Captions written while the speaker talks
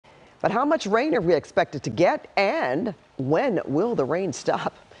But how much rain are we expected to get, and when will the rain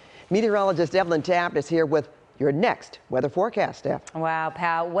stop? Meteorologist Evelyn Taft is here with your next weather forecast, Steph. Wow,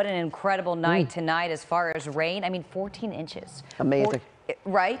 Pat, what an incredible night tonight as far as rain. I mean, 14 inches. Amazing.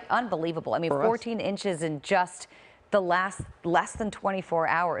 Right? Unbelievable. I mean, 14 inches in just the less than 24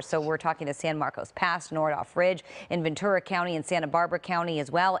 hours. So we're talking to San Marcos Pass, Nordoff Ridge, in Ventura County and Santa Barbara County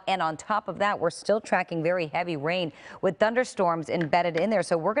as well. And on top of that, we're still tracking very heavy rain with thunderstorms embedded in there.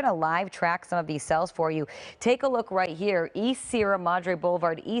 So we're going to live track some of these cells for you. Take a look right here. East Sierra Madre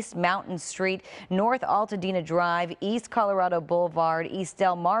Boulevard, East Mountain Street, North Altadena Drive, East Colorado Boulevard, East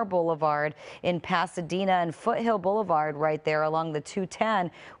Del Mar Boulevard in Pasadena, and Foothill Boulevard right there along the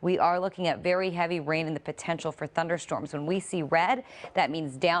 210. We are looking at very heavy rain and the potential for thunderstorms. When we see red, that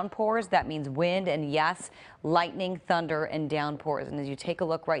means downpours, that means wind, and yes, lightning, thunder, and downpours. And as you take a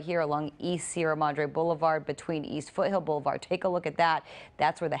look right here along East Sierra Madre Boulevard between East Foothill Boulevard, take a look at that.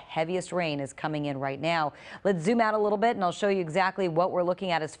 That's where the heaviest rain is coming in right now. Let's zoom out a little bit and I'll show you exactly what we're looking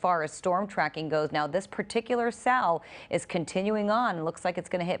at as far as storm tracking goes. Now, this particular cell is continuing on. It looks like it's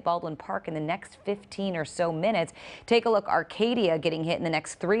going to hit Baldwin Park in the next 15 or so minutes. Take a look. Arcadia getting hit in the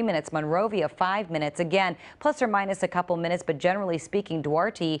next 3 minutes. Monrovia 5 minutes. Again, plus or minus a couple minutes, but generally speaking,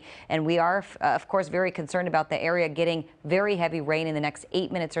 Duarte, and we are of course very concerned about the area getting very heavy rain in the next 8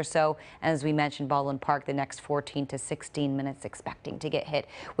 minutes or so. And as we mentioned, Baldwin Park, the next 14 to 16 minutes expecting to get hit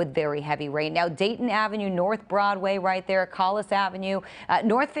with very heavy rain. Now, Dayton Avenue, North Broadway right there, Collis Avenue,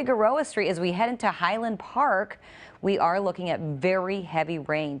 North Figueroa Street as we head into Highland Park. We are looking at very heavy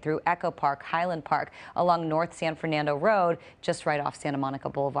rain through Echo Park, Highland Park, along North San Fernando Road, just right off Santa Monica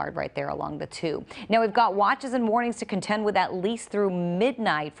Boulevard, right there along the 2. Now, we've got watches and warnings to contend with at least through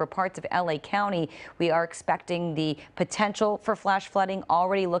midnight for parts of LA County. We are expecting the potential for flash flooding,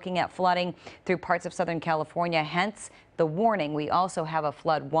 already looking at flooding through parts of Southern California, hence the warning. We also have a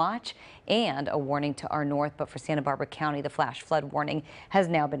flood watch and a warning to our north, but for Santa Barbara County, the flash flood warning has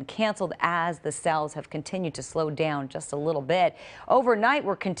now been canceled as the cells have continued to slow down just a little bit. Overnight,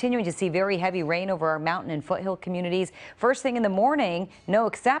 we're continuing to see very heavy rain over our mountain and foothill communities. First thing in the morning, no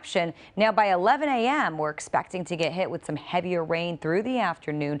exception. Now by 11 a.m., we're expecting to get hit with some heavier rain through the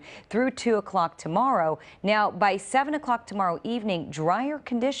afternoon through 2 o'clock tomorrow. Now by 7 o'clock tomorrow evening, drier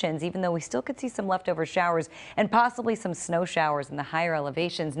conditions, even though we still could see some leftover showers and possibly some snow showers in the higher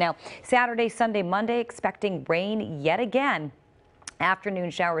elevations. Now, Saturday, Sunday, Monday, expecting rain yet again. Afternoon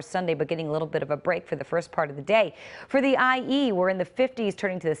showers Sunday, but getting a little bit of a break for the first part of the day. For the IE, we're in the 50s,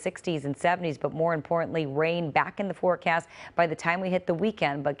 turning to the 60s and 70s, but more importantly, rain back in the forecast by the time we hit the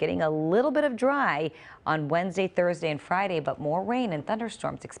weekend, but getting a little bit of dry on Wednesday, Thursday, and Friday, but more rain and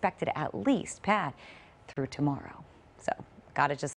thunderstorms expected at least, Pat, through tomorrow. So, gotta just